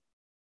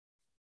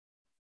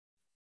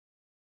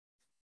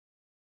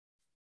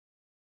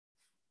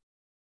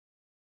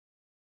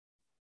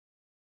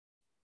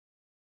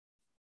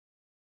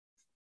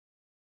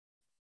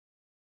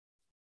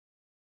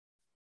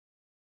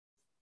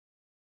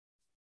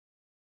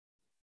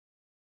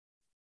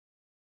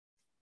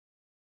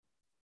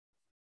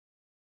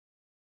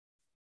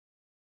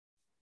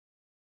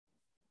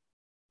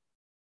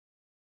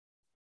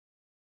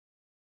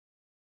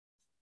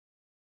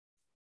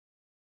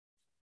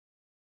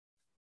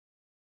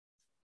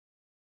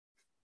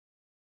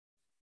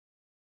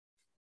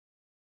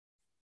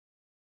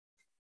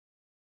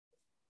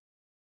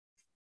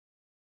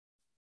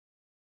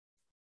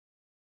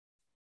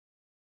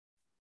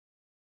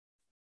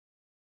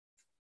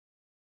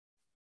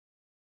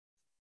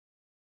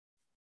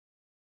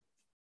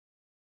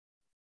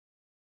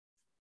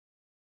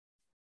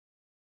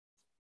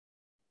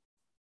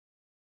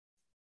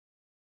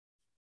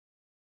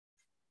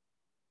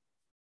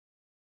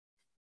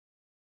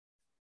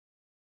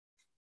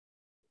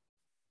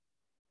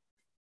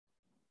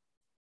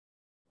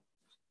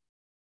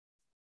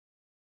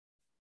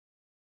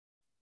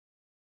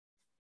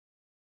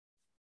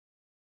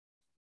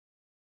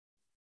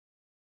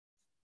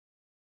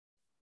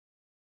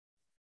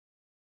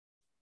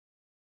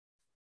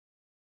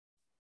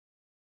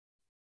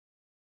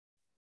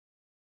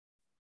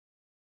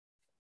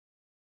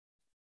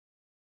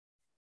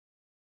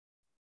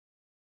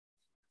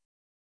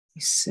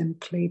 You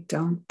simply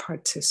don't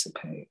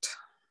participate.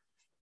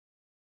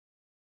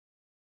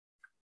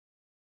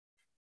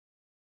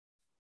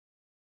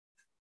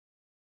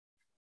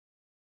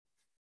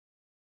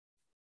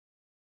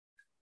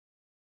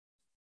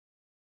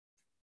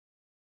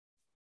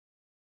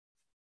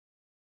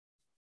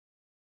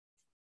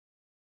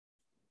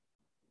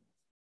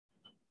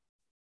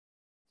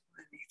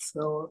 Any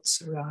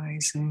thoughts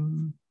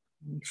arising,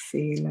 any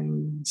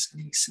feelings,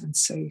 any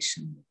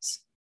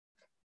sensations.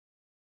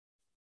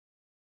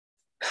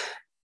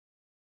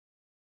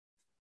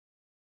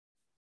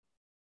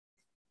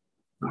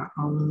 Our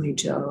only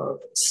job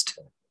is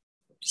to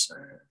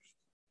observe.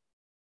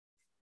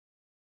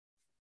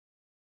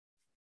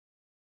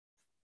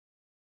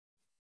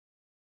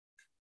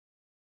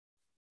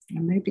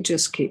 And maybe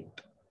just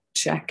keep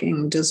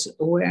checking, does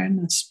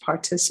awareness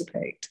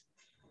participate?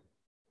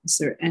 Is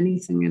there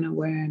anything in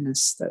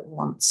awareness that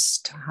wants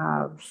to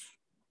have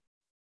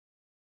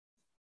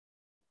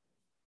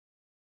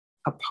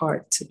a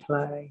part to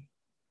play,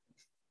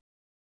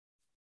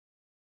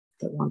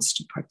 that wants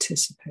to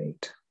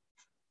participate?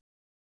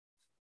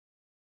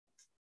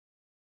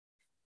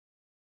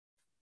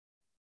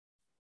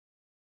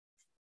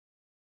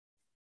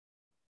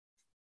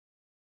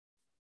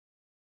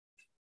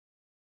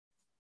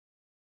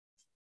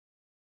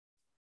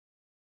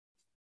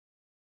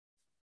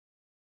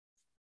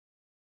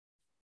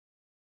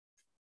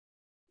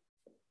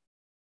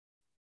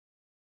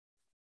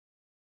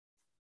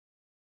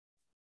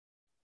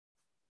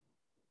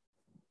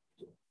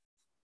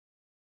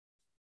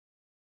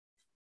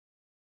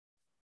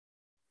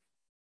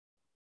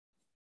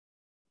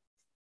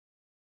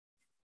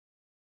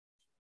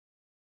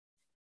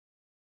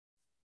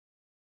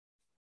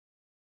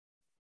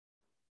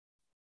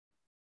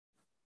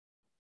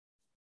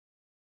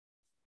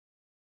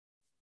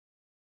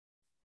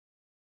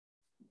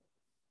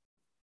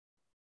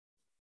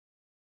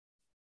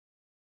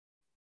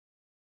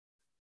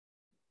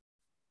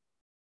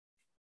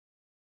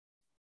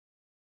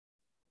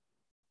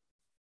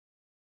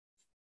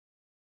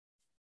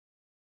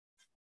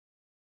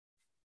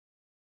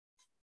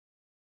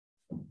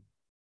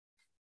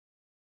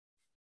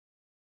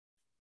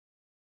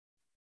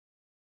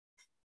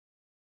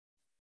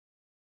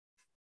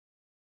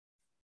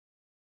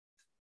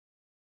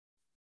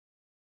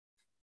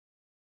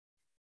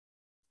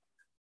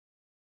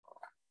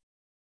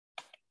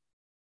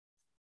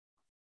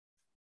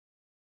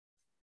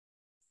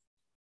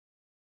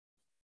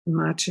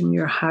 Imagine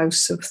your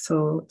house of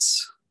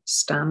thoughts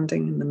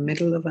standing in the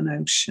middle of an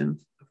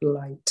ocean of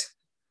light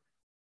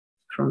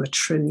from 1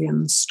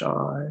 trillion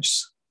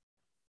stars.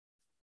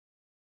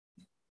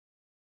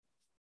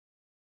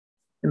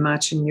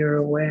 Imagine your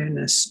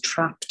awareness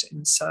trapped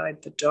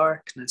inside the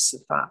darkness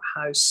of that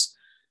house,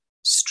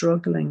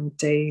 struggling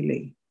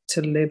daily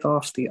to live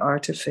off the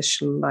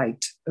artificial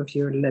light of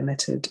your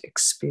limited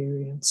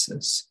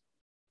experiences.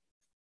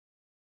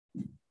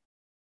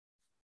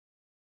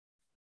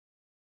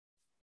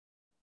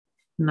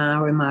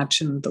 Now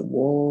imagine the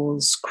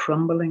walls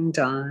crumbling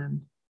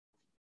down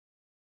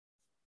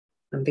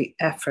and the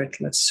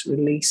effortless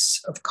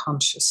release of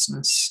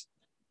consciousness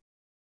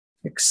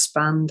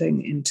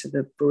expanding into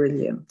the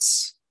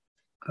brilliance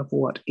of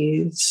what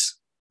is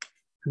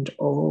and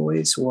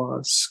always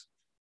was.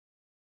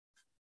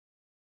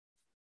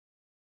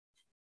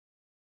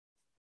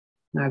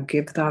 Now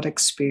give that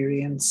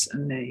experience a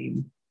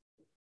name.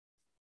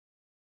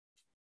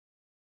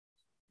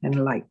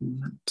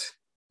 Enlightenment.